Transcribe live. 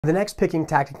The next picking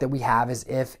tactic that we have is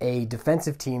if a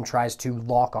defensive team tries to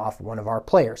lock off one of our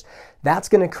players. That's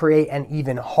going to create an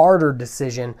even harder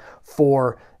decision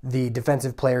for the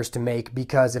defensive players to make,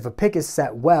 because if a pick is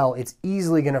set well, it's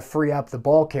easily going to free up the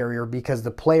ball carrier because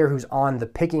the player who's on the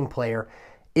picking player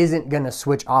isn't going to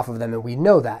switch off of them, and we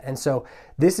know that. And so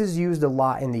this is used a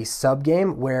lot in the sub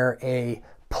game where a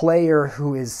player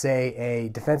who is, say, a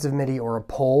defensive midi or a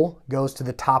pole goes to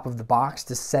the top of the box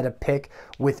to set a pick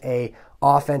with a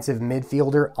offensive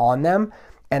midfielder on them,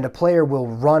 and a player will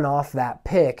run off that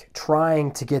pick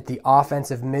trying to get the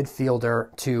offensive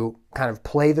midfielder to kind of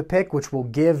play the pick, which will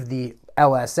give the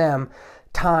LSM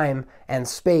time and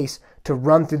space to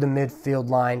run through the midfield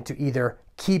line to either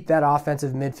keep that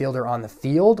offensive midfielder on the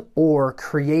field or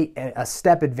create a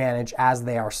step advantage as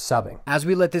they are subbing. As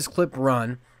we let this clip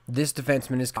run, this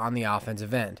defenseman is on the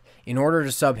offensive end. In order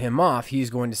to sub him off, he's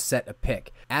going to set a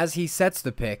pick. As he sets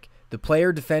the pick, the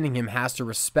player defending him has to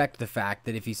respect the fact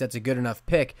that if he sets a good enough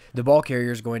pick, the ball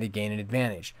carrier is going to gain an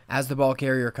advantage. As the ball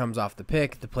carrier comes off the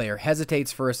pick, the player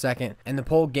hesitates for a second, and the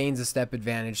pole gains a step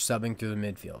advantage subbing through the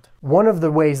midfield. One of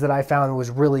the ways that I found was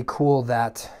really cool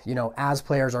that, as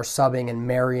players are subbing and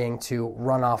marrying to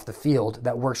run off the field,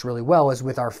 that works really well is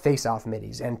with our face-off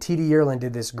middies. And TD Ierlan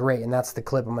did this great, and that's the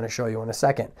clip I'm going to show you in a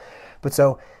second. But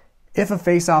so, if a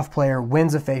face-off player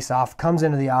wins a face-off, comes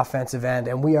into the offensive end,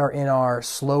 and we are in our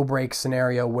slow break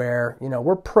scenario where,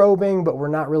 we're probing, but we're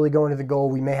not really going to the goal,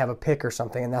 we may have a pick or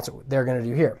something, and that's what they're going to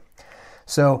do here.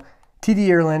 So TD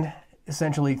Ierlan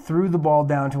essentially threw the ball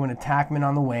down to an attackman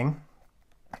on the wing,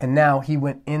 and now he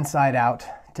went inside out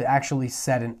to actually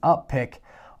set an up pick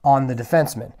on the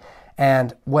defenseman.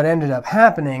 And what ended up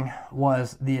happening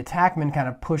was the attackman kind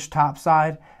of pushed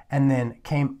topside and then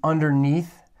came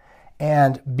underneath.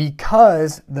 And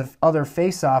because the other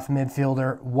face-off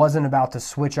midfielder wasn't about to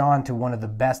switch on to one of the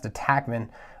best attackmen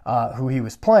who he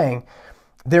was playing,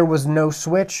 there was no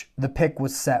switch. The pick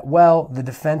was set well. The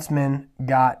defenseman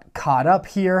got caught up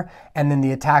here, and then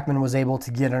the attackman was able to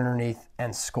get underneath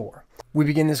and score. We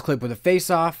begin this clip with a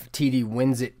face-off. TD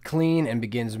wins it clean and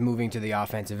begins moving to the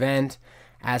offensive end.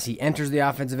 As he enters the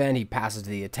offensive end, he passes to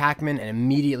the attackman and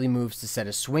immediately moves to set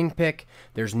a swing pick.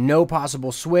 There's no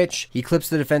possible switch. He clips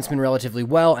the defenseman relatively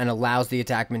well and allows the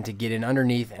attackman to get in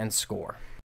underneath and score.